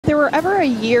there were ever a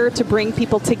year to bring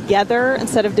people together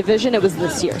instead of division, it was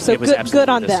this year. So good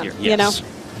on them, yes. you know?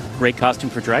 Great costume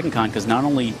for Dragon Con, because not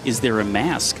only is there a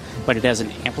mask, but it has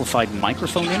an amplified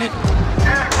microphone in it.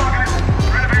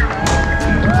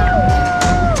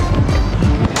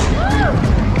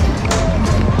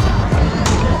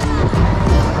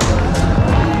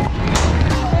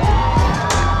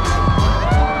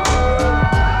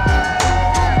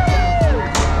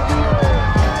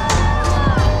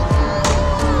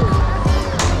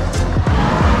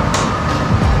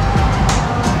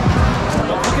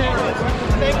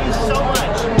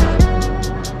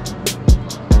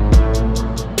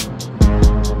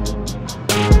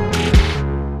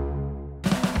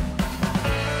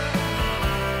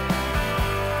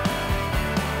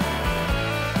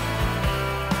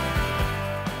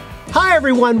 Hi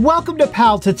everyone, welcome to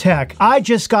Pal to Tech. I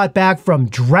just got back from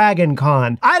Dragon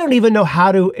Con. I don't even know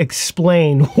how to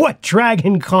explain what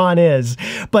Dragon Con is,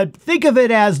 but think of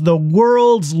it as the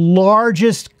world's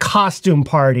largest costume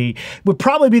party. Would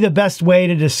probably be the best way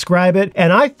to describe it,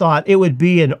 and I thought it would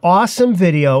be an awesome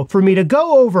video for me to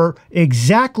go over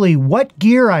exactly what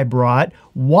gear I brought,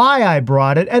 why I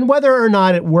brought it, and whether or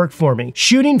not it worked for me.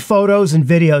 Shooting photos and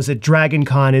videos at Dragon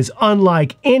Con is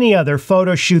unlike any other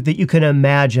photo shoot that you can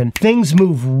imagine. Things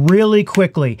move really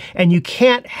quickly, and you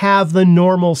can't have the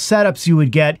normal setups you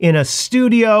would get in a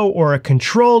studio or a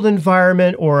controlled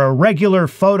environment or a regular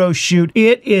photo shoot.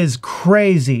 It is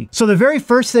crazy. So the very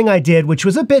first thing I did, which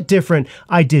was a bit different,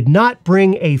 I did not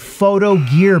bring a photo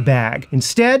gear bag.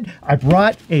 Instead, I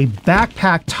brought a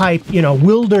backpack type,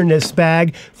 wilderness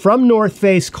bag from North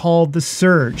Face called the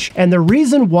Surge. And the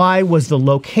reason why was the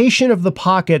location of the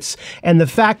pockets and the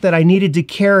fact that I needed to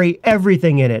carry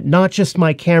everything in it, not just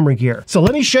my camera gear. So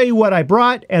let me show you what I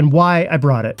brought and why I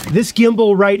brought it. This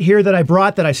gimbal right here that I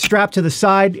brought that I strapped to the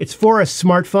side, it's for a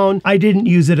smartphone. I didn't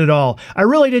use it at all. I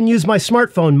really didn't use my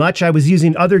smartphone much. I was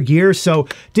using other gear, so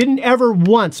didn't ever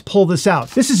once pull this out.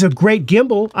 This is a great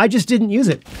gimbal, I just didn't use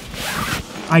it.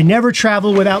 I never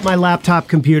travel without my laptop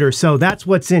computer, so that's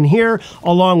what's in here,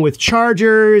 along with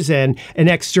chargers and an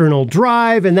external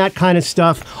drive and that kind of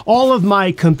stuff. All of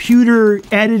my computer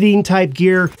editing type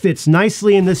gear fits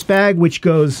nicely in this bag, which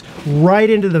goes right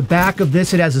into the back of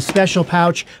this. It has a special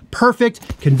pouch.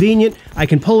 Perfect, convenient. I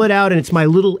can pull it out and it's my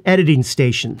little editing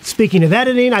station. Speaking of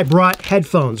editing, I brought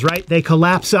headphones, right? They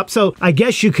collapse up, so I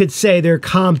guess you could say they're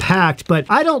compact, but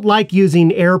I don't like using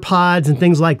AirPods and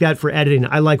things like that for editing.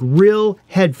 I like real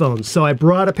headphones, so I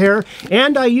brought a pair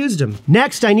and I used them.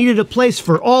 Next, I needed a place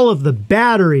for all of the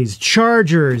batteries,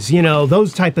 chargers,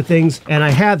 those type of things, and I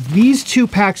have these two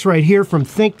packs right here from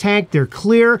Think Tank. They're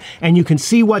clear and you can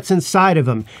see what's inside of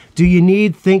them. Do you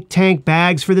need Think Tank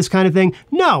bags for this kind of thing?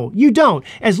 No, you don't.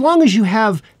 As long as you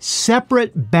have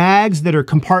separate bags that are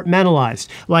compartmentalized.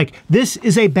 Like this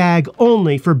is a bag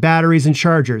only for batteries and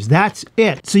chargers. That's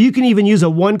it. So you can even use a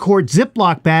 1-quart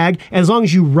Ziploc bag. As long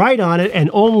as you write on it and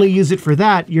only use it for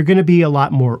that, you're going to be a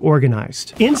lot more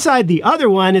organized. Inside the other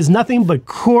one is nothing but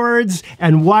cords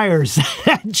and wires,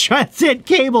 transit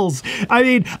cables. I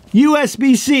mean,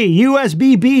 USB-C,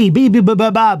 USB-B,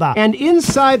 B-B-B-B-B-B. And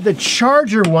inside the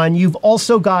charger one, you've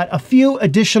also got a few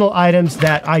additional items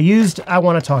that I used I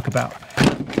want to talk about.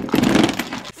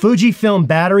 Fujifilm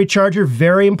battery charger,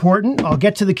 very important. I'll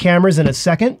get to the cameras in a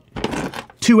second.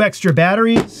 2 extra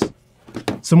batteries,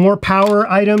 some more power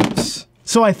items.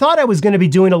 So I thought I was going to be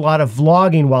doing a lot of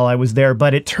vlogging while I was there,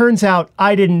 but it turns out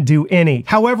I didn't do any.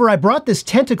 However, I brought this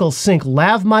Tentacle Sync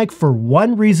lav mic for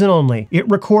one reason only. It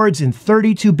records in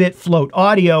 32-bit float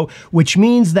audio, which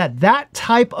means that that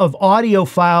type of audio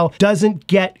file doesn't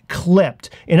get clipped.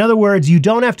 In other words, you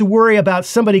don't have to worry about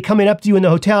somebody coming up to you in the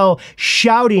hotel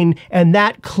shouting and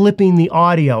that clipping the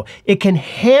audio. It can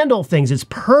handle things. It's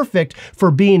perfect for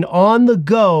being on the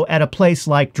go at a place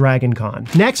like Dragon Con.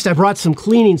 Next, I brought some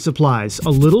cleaning supplies. A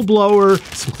little blower,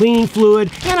 some cleaning fluid,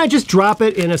 and I just drop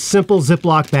it in a simple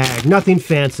Ziploc bag, nothing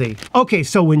fancy. Okay,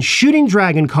 so when shooting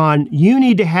Dragon Con, you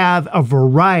need to have a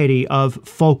variety of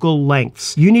focal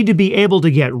lengths. You need to be able to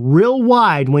get real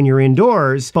wide when you're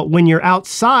indoors, but when you're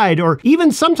outside, or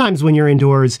even sometimes when you're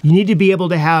indoors, you need to be able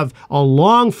to have a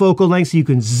long focal length so you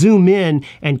can zoom in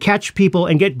and catch people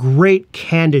and get great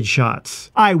candid shots.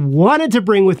 I wanted to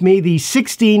bring with me the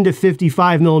 16 to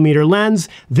 55 millimeter lens.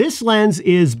 This lens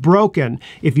is broken. broken.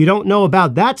 If you don't know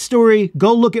about that story,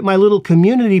 go look at my little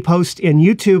community post in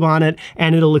YouTube on it,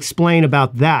 and it'll explain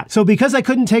about that. So because I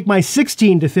couldn't take my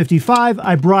 16 to 55,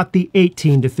 I brought the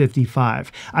 18 to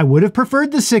 55. I would have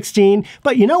preferred the 16,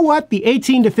 but you know what? The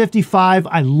 18 to 55,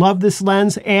 I love this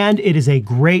lens, and it is a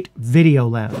great video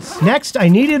lens. Next, I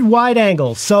needed wide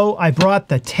angle, so I brought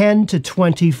the 10 to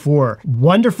 24.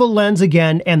 Wonderful lens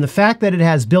again, and the fact that it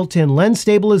has built-in lens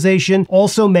stabilization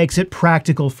also makes it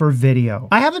practical for video.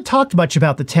 I haven't talked much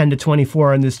about the 10 to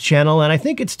 24 on this channel, and I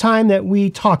think it's time that we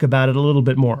talk about it a little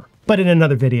bit more, but in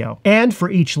another video. And for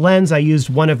each lens, I used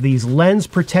one of these lens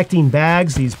protecting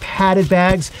bags, these padded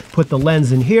bags, put the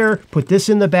lens in here, put this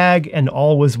in the bag, and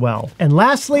all was well. And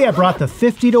lastly, I brought the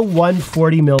 50 to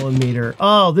 140 millimeter.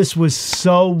 Oh, this was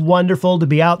so wonderful to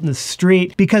be out in the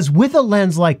street, because with a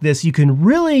lens like this, you can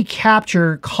really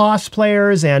capture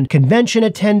cosplayers and convention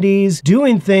attendees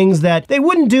doing things that they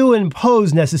wouldn't do in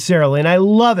pose necessarily, and I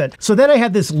love it. So then I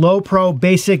had this low pro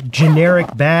basic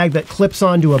generic bag that clips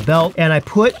onto a belt, and I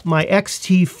put my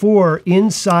XT4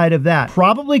 inside of that.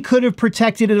 Probably could have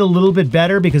protected it a little bit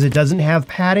better because it doesn't have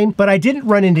padding, but I didn't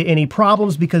run into any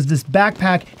problems because this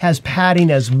backpack has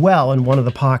padding as well in one of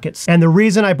the pockets. And the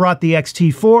reason I brought the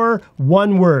XT4,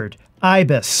 one word: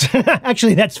 IBIS.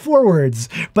 Actually, that's 4 words,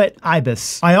 but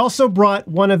IBIS. I also brought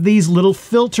one of these little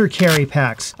filter carry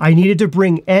packs. I needed to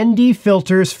bring ND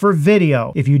filters for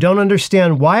video. If you don't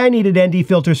understand why I needed ND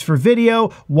filters for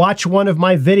video, watch one of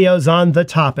my videos on the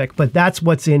topic, but that's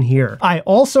what's in here. I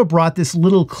also brought this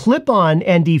little clip-on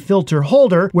ND filter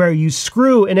holder where you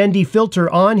screw an ND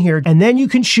filter on here, and then you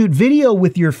can shoot video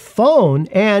with your phone,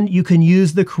 and you can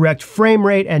use the correct frame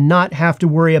rate and not have to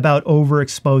worry about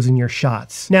overexposing your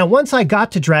shots. Now, once I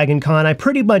got to Dragon Con, I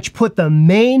pretty much put the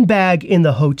main bag in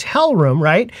the hotel room,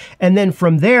 right? And then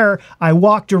from there, I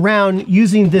walked around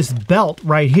using this belt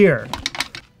right here,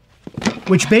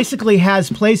 which basically has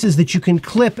places that you can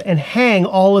clip and hang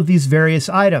all of these various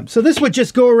items. So this would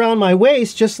just go around my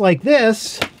waist just like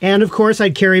this. And of course,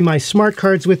 I'd carry my smart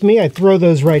cards with me. I'd throw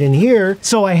those right in here.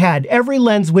 So I had every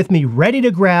lens with me ready to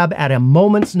grab at a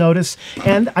moment's notice.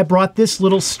 And I brought this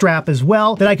little strap as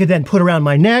well that I could then put around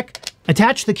my neck,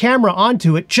 attach the camera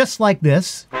onto it just like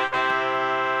this,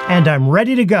 and I'm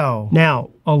ready to go. Now,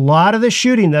 a lot of the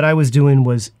shooting that I was doing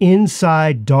was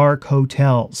inside dark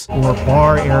hotels or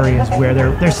bar areas where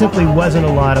there simply wasn't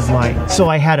a lot of light. So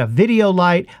I had a video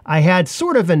light, I had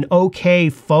sort of an okay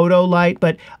photo light,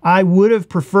 but I would have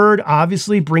preferred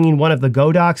obviously bringing one of the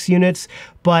Godox units,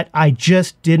 but I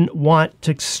just didn't want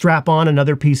to strap on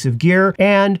another piece of gear,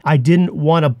 and I didn't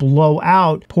want to blow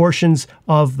out portions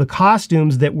of the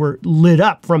costumes that were lit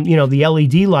up from, you know, the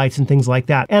LED lights and things like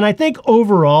that. And I think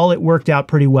overall it worked out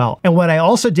pretty well. And what I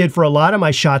also did for a lot of my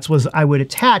shots was I would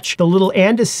attach the little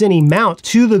Andesini mount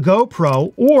to the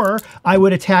GoPro, or I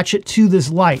would attach it to this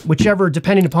light, whichever,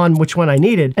 depending upon which one I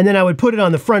needed. And then I would put it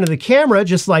on the front of the camera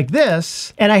just like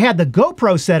this. And I had the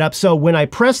GoPro set up so when I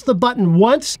pressed the button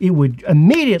once, it would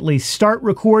immediately start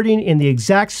recording in the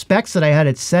exact specs that I had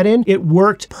it set in. It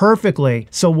worked perfectly.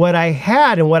 So what I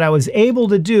had and what I was able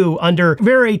to do under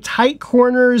very tight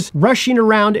corners, rushing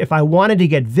around if I wanted to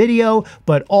get video,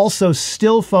 but also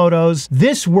still photos,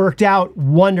 this worked out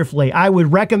wonderfully. I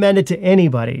would recommend it to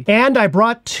anybody. And I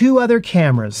brought 2 other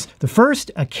cameras. The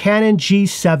first, a Canon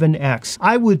G7X.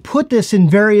 I would put this in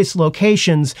various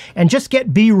locations and just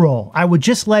get B-roll. I would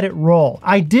just let it roll.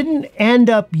 I didn't end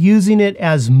up using it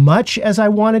as much as I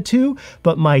wanted to,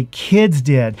 but my kids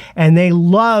did. And they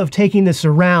love taking this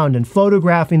around and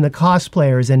photographing the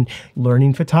cosplayers and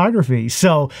learning photography.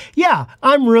 So yeah,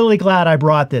 I'm really glad I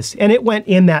brought this. And it went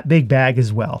in that big bag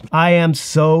as well. I am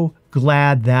so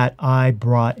glad that I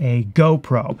brought a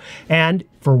GoPro, and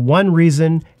for one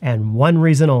reason and one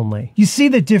reason only. You see,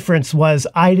 the difference was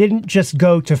I didn't just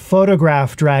go to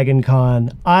photograph Dragon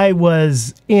Con, I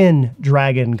was in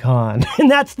Dragon Con,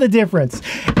 and that's the difference.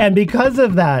 And because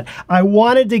of that, I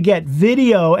wanted to get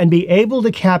video and be able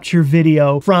to capture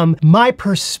video from my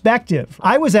perspective.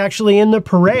 I was actually in the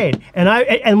parade, and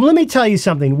let me tell you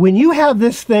something, when you have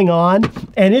this thing on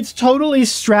and it's totally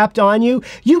strapped on you,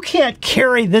 you can't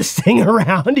carry this thing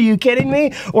around, are you kidding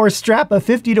me? Or strap a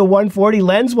 50 to 140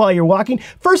 lens while you're walking.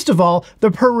 First of all,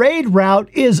 the parade route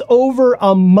is over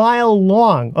a mile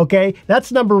long, okay?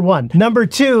 That's number one. Number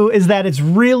two is that it's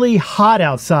really hot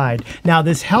outside. Now,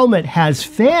 this helmet has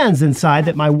fans inside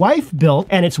that my wife built,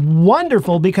 and it's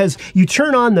wonderful because you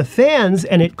turn on the fans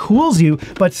and it cools you,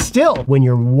 but still, when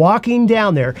you're walking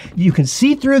down there, you can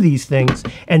see through these things,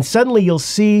 and suddenly you'll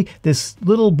see this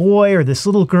little boy or this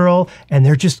little girl, and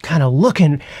they're just kind of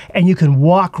looking, and you can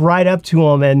walk right up to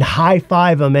them and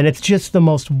high-five them, and it's just the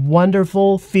most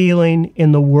wonderful feeling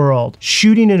in the world.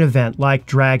 Shooting an event like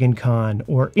Dragon Con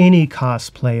or any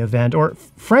cosplay event, or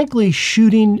frankly,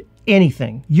 shooting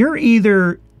anything, you're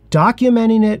either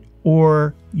documenting it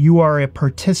or you are a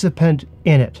participant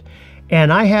in it.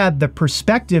 And I had the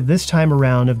perspective this time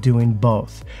around of doing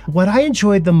both. What I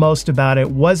enjoyed the most about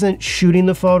it wasn't shooting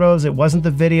the photos, it wasn't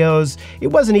the videos, it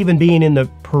wasn't even being in the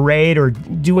parade or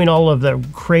doing all of the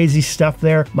crazy stuff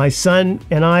there. My son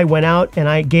and I went out and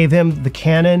I gave him the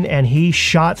Canon and he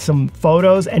shot some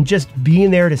photos, and just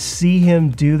being there to see him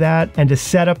do that and to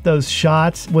set up those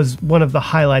shots was one of the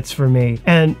highlights for me.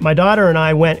 And my daughter and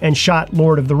I went and shot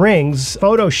Lord of the Rings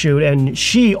photo shoot, and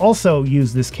she also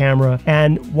used this camera,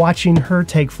 and watching her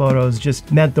take photos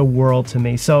just meant the world to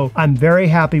me. So I'm very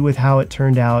happy with how it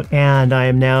turned out, and I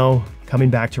am now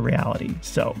coming back to reality.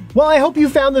 So, well, I hope you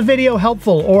found the video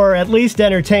helpful or at least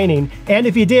entertaining. And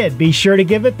if you did, be sure to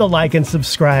give it the like and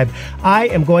subscribe. I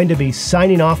am going to be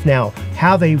signing off now.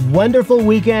 Have a wonderful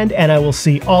weekend, and I will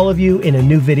see all of you in a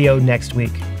new video next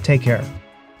week. Take care.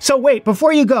 So wait,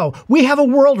 before you go, we have a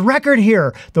world record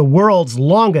here. The world's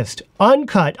longest,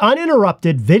 uncut,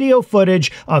 uninterrupted video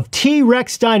footage of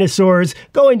T-Rex dinosaurs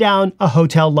going down a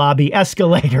hotel lobby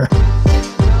escalator.